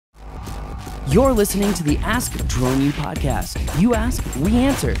You're listening to the Ask Drone U podcast. You ask, we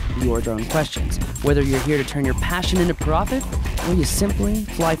answer your drone questions. Whether you're here to turn your passion into profit or you simply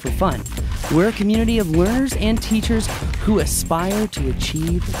fly for fun, we're a community of learners and teachers who aspire to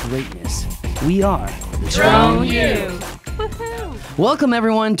achieve greatness. We are Drone U. Welcome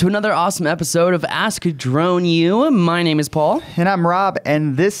everyone to another awesome episode of Ask Drone U. My name is Paul. And I'm Rob,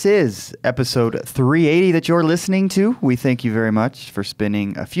 and this is episode 380 that you're listening to. We thank you very much for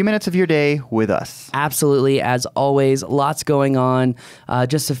spending a few minutes of your day with us. Absolutely, as always, lots going on.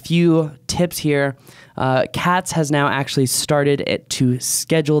 Just a few tips here. CATS has now actually started to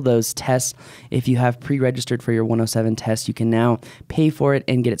schedule those tests. If you have pre-registered for your 107 test, you can now pay for it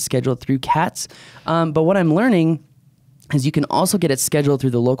and get it scheduled through CATS. But what I'm learning is you can also get it scheduled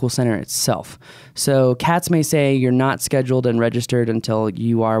through the local center itself. So CATS may say you're not scheduled and registered until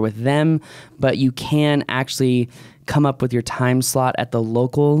you are with them, but you can actually come up with your time slot at the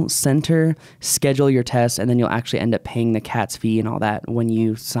local center, schedule your test, and then you'll actually end up paying the CATS fee and all that when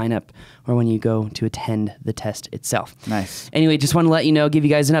you sign up or when you go to attend the test itself. Nice. Anyway, just want to let you know, give you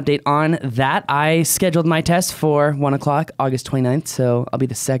guys an update on that. I scheduled my test for 1 o'clock, August 29th, so I'll be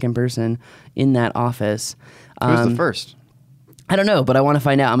the second person in that office. Who's the first? I don't know, but I want to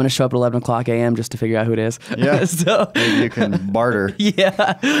find out. I'm going to show up at 11 o'clock a.m. just to figure out who it is. Yeah, so, maybe you can barter.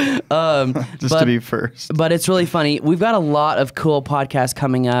 Yeah. Just to be first. But it's really funny. We've got a lot of cool podcasts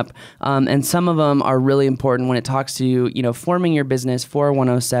coming up, and some of them are really important when it talks to, forming your business for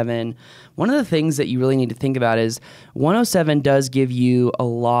 107. One of the things that you really need to think about is 107 does give you a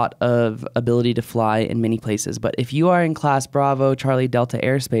lot of ability to fly in many places. But if you are in Class Bravo, Charlie Delta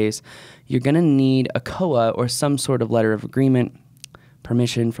airspace, you're going to need a COA or some sort of letter of agreement,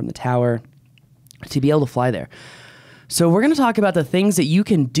 permission from the tower to be able to fly there. So we're going to talk about the things that you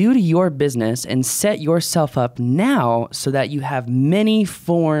can do to your business and set yourself up now so that you have many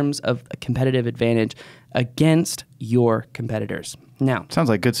forms of a competitive advantage against your competitors. Now, sounds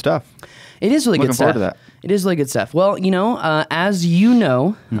like good stuff. It is really good stuff. Looking forward to that. It is really good stuff. Well, as you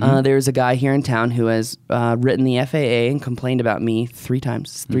know, there's a guy here in town who has written the FAA and complained about me three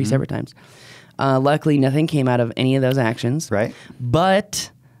separate times. Luckily, nothing came out of any of those actions. Right.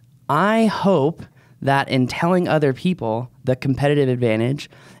 But I hope that in telling other people the competitive advantage,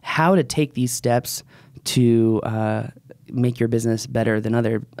 how to take these steps to make your business better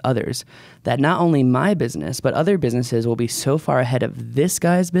than others, that not only my business, but other businesses will be so far ahead of this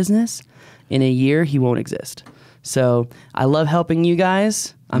guy's business, in a year he won't exist. So I love helping you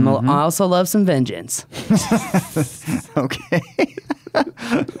guys. I also love some vengeance. Okay.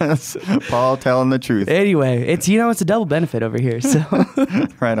 That's Paul telling the truth. Anyway, it's a double benefit over here. So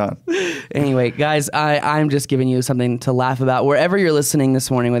right on. Anyway, guys, I'm just giving you something to laugh about. Wherever you're listening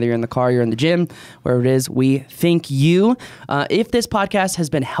this morning, whether you're in the car, you're in the gym, wherever it is, we thank you. If this podcast has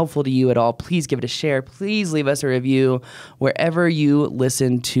been helpful to you at all, please give it a share. Please leave us a review wherever you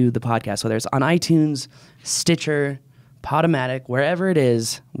listen to the podcast, whether it's on iTunes, Stitcher, Podomatic, wherever it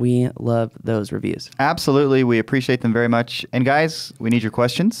is. We love those reviews. Absolutely. We appreciate them very much. And guys, we need your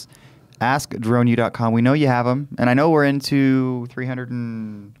questions. AskDroneU.com. We know you have them. And I know we're into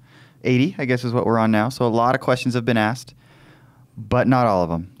 380, I guess is what we're on now. So a lot of questions have been asked, but not all of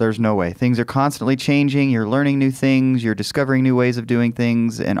them. There's no way. Things are constantly changing. You're learning new things. You're discovering new ways of doing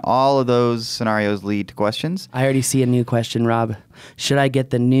things. And all of those scenarios lead to questions. I already see a new question, Rob. Should I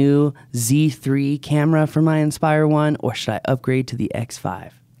get the new Z3 camera for my Inspire 1, or should I upgrade to the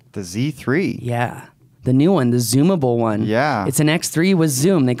X5? The Z3? Yeah. The new one, the zoomable one. Yeah. It's an X3 with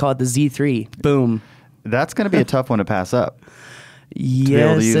zoom. They call it the Z3. Boom. That's going to be a tough one to pass up.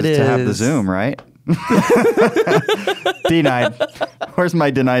 Yes, it is. To have the zoom, right? Denied. Where's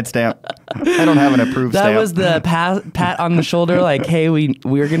my denied stamp? I don't have an approved stamp. That was the pat on the shoulder, like, hey,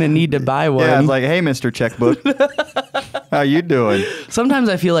 we're going to need to buy one. Yeah, it's like, hey, Mr. Checkbook. How you doing? Sometimes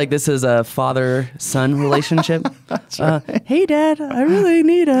I feel like this is a father-son relationship. That's right. Hey, Dad, I really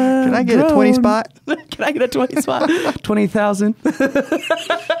need a Can I get drone. a 20 spot? Can I get a 20 spot? 20,000.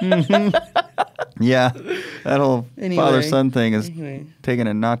 Yeah, that whole father-son thing is taking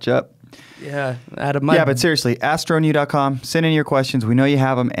a notch up. Yeah, but seriously, AskDroneU.com. Send in your questions. We know you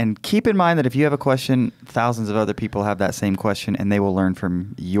have them. And keep in mind that if you have a question, thousands of other people have that same question, and they will learn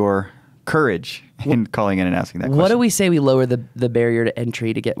from your courage in calling in and asking that question. What do we say we lower the barrier to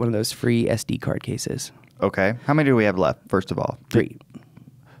entry to get one of those free SD card cases? Okay. How many do we have left, first of all? 3.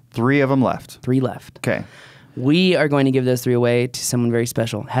 3 of them left. 3 left. Okay. We are going to give those 3 away to someone very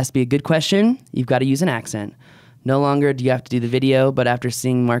special. It has to be a good question. You've got to use an accent. No longer do you have to do the video, but after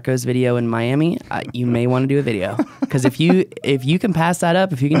seeing Marco's video in Miami, you may want to do a video. Because if you can pass that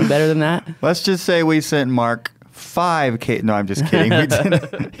up, if you can do better than that. Let's just say we sent Mark 5K. No, I'm just kidding. We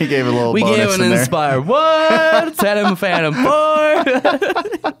didn't. He gave a little We bonus gave an in there. Inspire 1, Phantom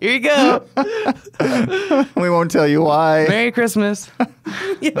 4. Here you go. We won't tell you why. Merry Christmas.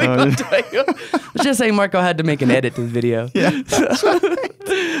 Yeah, we won't tell you. Let's just say Marco had to make an edit to the video. Yeah.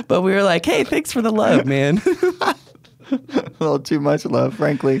 But we were like, hey, thanks for the love, man. A little too much love,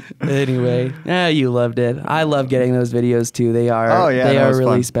 frankly. Anyway, you loved it. I love getting those videos too. They are really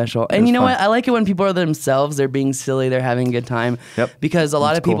fun. special. And you know what? I like it when people are themselves. They're being silly. They're having a good time. Yep. Because a lot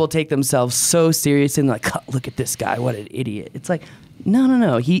That's of people cool. take themselves so seriously and like, look at this guy. What an idiot. It's like,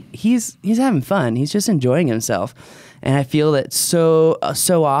 no. He's having fun. He's just enjoying himself. And I feel that so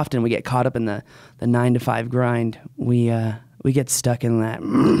often we get caught up in the 9 to 5 grind. We get stuck in that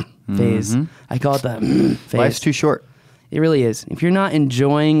phase. I call it the phase. Life's too short. It really is. If you're not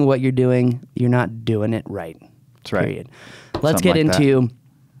enjoying what you're doing, you're not doing it right. That's right. Period. Let's Something get like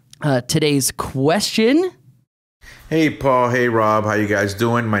into today's question. Hey, Paul. Hey, Rob. How you guys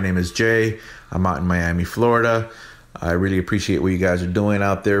doing? My name is Jay. I'm out in Miami, Florida. I really appreciate what you guys are doing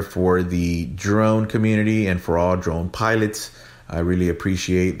out there for the drone community and for all drone pilots. I really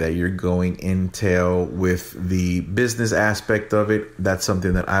appreciate that you're going intel with the business aspect of it. That's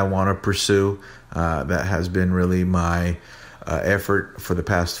something that I want to pursue. That has been really my effort for the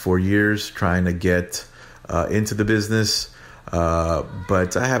past 4 years, trying to get into the business.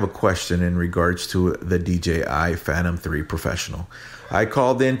 But I have a question in regards to the DJI Phantom 3 Professional. I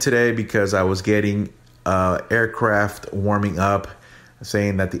called in today because I was getting aircraft warming up,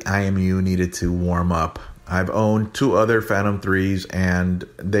 saying that the IMU needed to warm up. I've owned 2 other Phantom 3s, and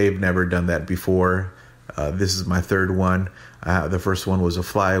they've never done that before. This is my 3rd one. The first one was a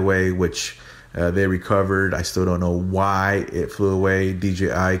flyaway, which they recovered. I still don't know why it flew away.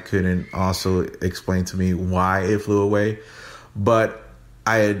 DJI couldn't also explain to me why it flew away. But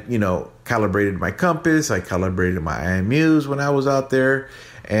I had, calibrated my compass. I calibrated my IMUs when I was out there.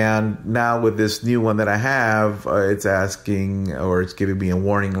 And now with this new one that I have, it's asking, or it's giving me a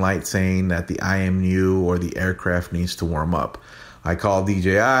warning light saying that the IMU or the aircraft needs to warm up. I called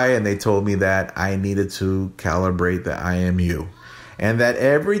DJI and they told me that I needed to calibrate the IMU. And that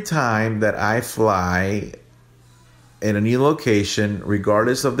every time that I fly in a new location,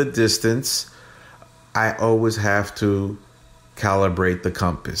 regardless of the distance, I always have to calibrate the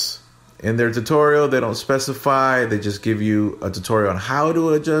compass. In their tutorial, they don't specify. They just give you a tutorial on how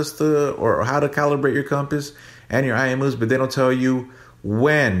to adjust or how to calibrate your compass and your IMUs, but they don't tell you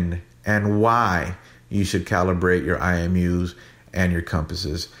when and why you should calibrate your IMUs and your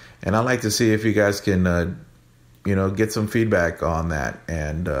compasses. And I'd like to see if you guys can, get some feedback on that,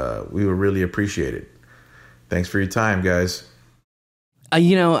 and we would really appreciate it. Thanks for your time, guys.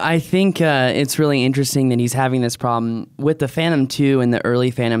 I think it's really interesting that he's having this problem with the Phantom 2 and the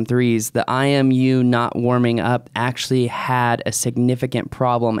early Phantom 3s. The IMU not warming up actually had a significant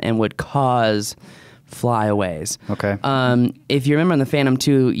problem and would cause flyaways. Okay. If you remember on the Phantom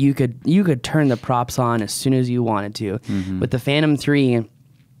 2, you could turn the props on as soon as you wanted to. With the Phantom 3,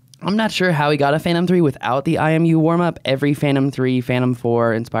 I'm not sure how he got a Phantom 3 without the IMU warm-up. Every Phantom 3, Phantom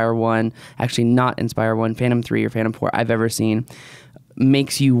 4, Inspire 1, actually not Inspire 1, Phantom 3 or Phantom 4 I've ever seen,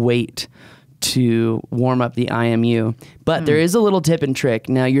 makes you wait to warm up the IMU. But there is a little tip and trick.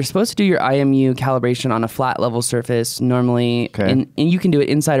 Now, you're supposed to do your IMU calibration on a flat level surface normally, and you can do it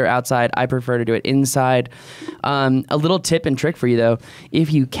inside or outside. I prefer to do it inside. A little tip and trick for you, though.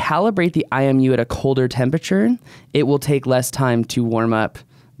 If you calibrate the IMU at a colder temperature, it will take less time to warm up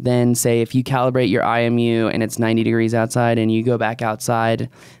than, say, if you calibrate your IMU and it's 90 degrees outside and you go back outside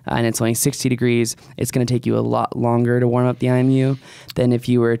and it's only 60 degrees, it's going to take you a lot longer to warm up the IMU than if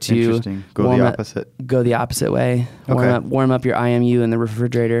you were to go the opposite way. Okay. Warm up your IMU in the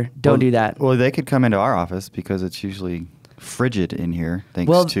refrigerator. Don't do that. Well, they could come into our office because it's usually frigid in here,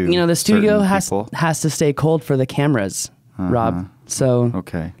 thanks to the studio certain has to stay cold for the cameras, Rob. So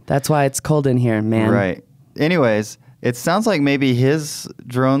that's why it's cold in here, man. Right. Anyways, it sounds like maybe his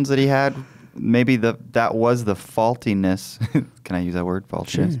drones that he had, maybe that was the faultiness. Can I use that word?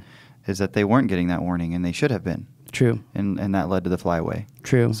 Faultiness. Sure. Is that they weren't getting that warning and they should have been. True. And that led to the flyaway.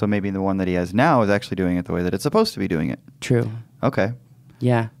 True. So maybe the one that he has now is actually doing it the way that it's supposed to be doing it. True. Okay.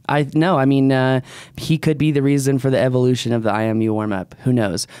 Yeah. He could be the reason for the evolution of the IMU warm-up. Who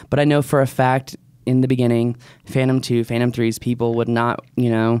knows? But I know for a fact in the beginning, Phantom 2, Phantom 3s, people would not,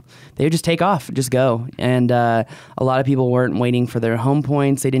 they would just take off, just go. And a lot of people weren't waiting for their home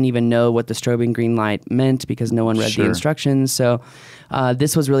points. They didn't even know what the strobing green light meant because no one read the instructions. So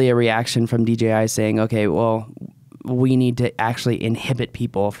this was really a reaction from DJI saying, okay, well, we need to actually inhibit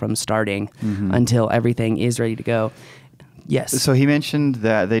people from starting until everything is ready to go. Yes. So he mentioned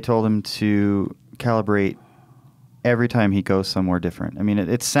that they told him to calibrate every time he goes somewhere different. I mean,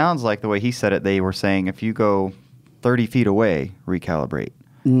 it sounds like the way he said it, they were saying if you go 30 feet away, recalibrate.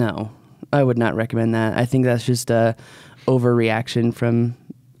 No, I would not recommend that. I think that's just a overreaction from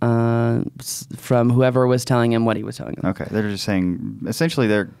whoever was telling him what he was telling him. Okay, they're just saying, essentially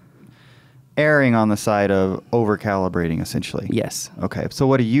they're erring on the side of over-calibrating, essentially. Yes. Okay, so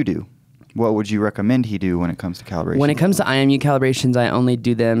what do you do? What would you recommend he do when it comes to calibration? When it comes to IMU calibrations, I only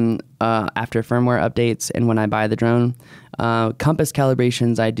do them after firmware updates and when I buy the drone. Compass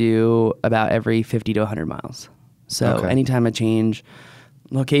calibrations, I do about every 50 to 100 miles. So anytime I change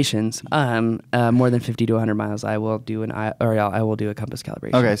locations, more than 50 to 100 miles, I will do I will do a compass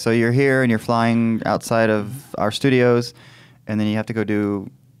calibration. Okay, so you're here and you're flying outside of our studios, and then you have to go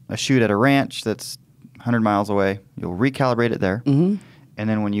do a shoot at a ranch that's 100 miles away. You'll recalibrate it there. Mm-hmm. And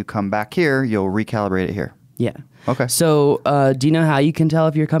then when you come back here, you'll recalibrate it here. Yeah. Okay. So do you know how you can tell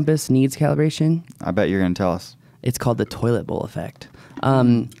if your compass needs calibration? I bet you're going to tell us. It's called the toilet bowl effect.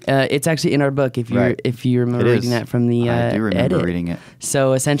 It's actually in our book if you remember reading that from the I do remember edit. reading it.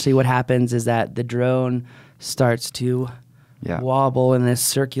 So essentially what happens is that the drone starts to wobble in this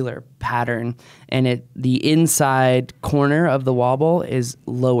circular pattern, and the inside corner of the wobble is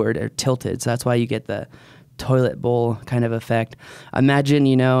lowered or tilted. So that's why you get the toilet bowl kind of effect. Imagine,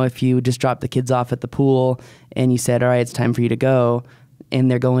 if you just dropped the kids off at the pool and you said, all right, it's time for you to go,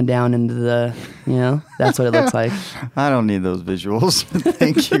 and they're going down into the, that's what it looks like. I don't need those visuals.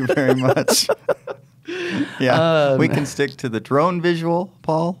 Thank you very much. We can stick to the drone visual,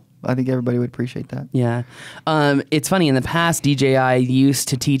 Paul. I think everybody would appreciate that. Yeah. It's funny, in the past, DJI used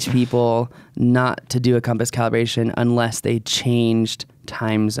to teach people not to do a compass calibration unless they changed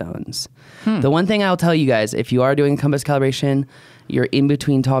time zones. The one thing I'll tell you guys, if you are doing a compass calibration, you're in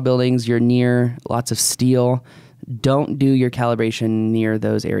between tall buildings, you're near lots of steel, don't do your calibration near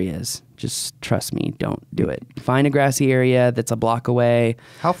those areas. Just trust me, don't do it. Find a grassy area that's a block away.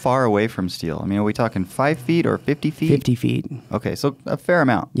 How far away from steel? I mean, are we talking 5 feet or 50 feet? 50 feet. Okay, so a fair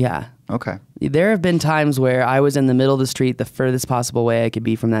amount. Yeah. Okay. There have been times where I was in the middle of the street, the furthest possible way I could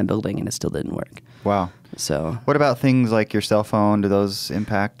be from that building, and it still didn't work. Wow. So. What about things like your cell phone? Do those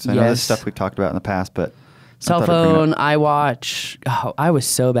impact? I know this stuff we've talked about in the past, but cell phone, iWatch. Oh, I was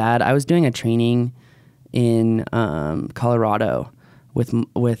so bad. I was doing a training in Colorado with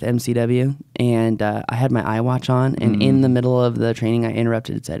MCW, and I had my iWatch on, and in the middle of the training I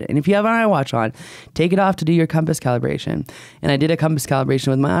interrupted and said, and if you have an iWatch on, take it off to do your compass calibration. And I did a compass calibration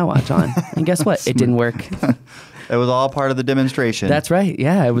with my iWatch on, and guess what? It didn't work. It was all part of the demonstration. That's right.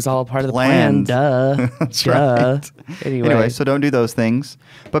 Yeah, it was all part of the plan. Duh. That's Duh. right. Anyway, so don't do those things.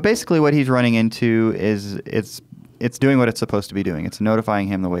 But basically what he's running into is it's doing what it's supposed to be doing. It's notifying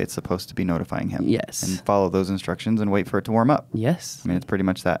him the way it's supposed to be notifying him. Yes. And follow those instructions and wait for it to warm up. Yes. I mean, it's pretty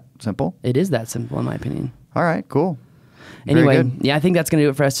much that simple. It is that simple, in my opinion. All right, cool. Very Anyway, good. I think that's going to do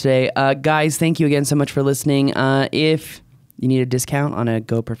it for us today. Guys, thank you again so much for listening. If you need a discount on a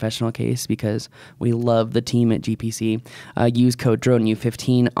Go Professional case, because we love the team at GPC, use code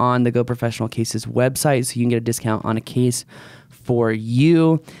DroneU15 on the Go Professional Cases website so you can get a discount on a case for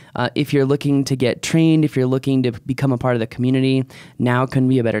you. If you're looking to get trained, if you're looking to become a part of the community, now couldn't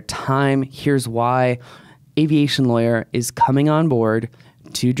be a better time. Here's why. Aviation Lawyer is coming on board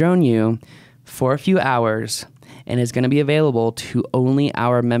to Drone U for a few hours and is going to be available to only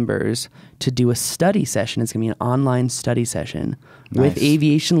our members to do a study session. It's going to be an online study session with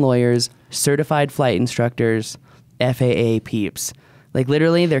Aviation Lawyers, certified flight instructors, FAA peeps. Like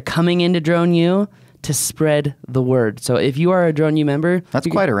literally, they're coming into Drone U to spread the word. So if you are a Drone U member, that's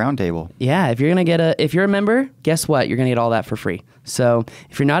quite a round table. Yeah, if you're a member, guess what? You're gonna get all that for free. So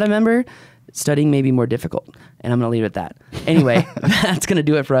if you're not a member, studying may be more difficult. And I'm gonna leave it at that. Anyway, that's gonna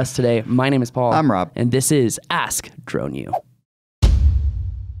do it for us today. My name is Paul. I'm Rob. And this is Ask Drone U.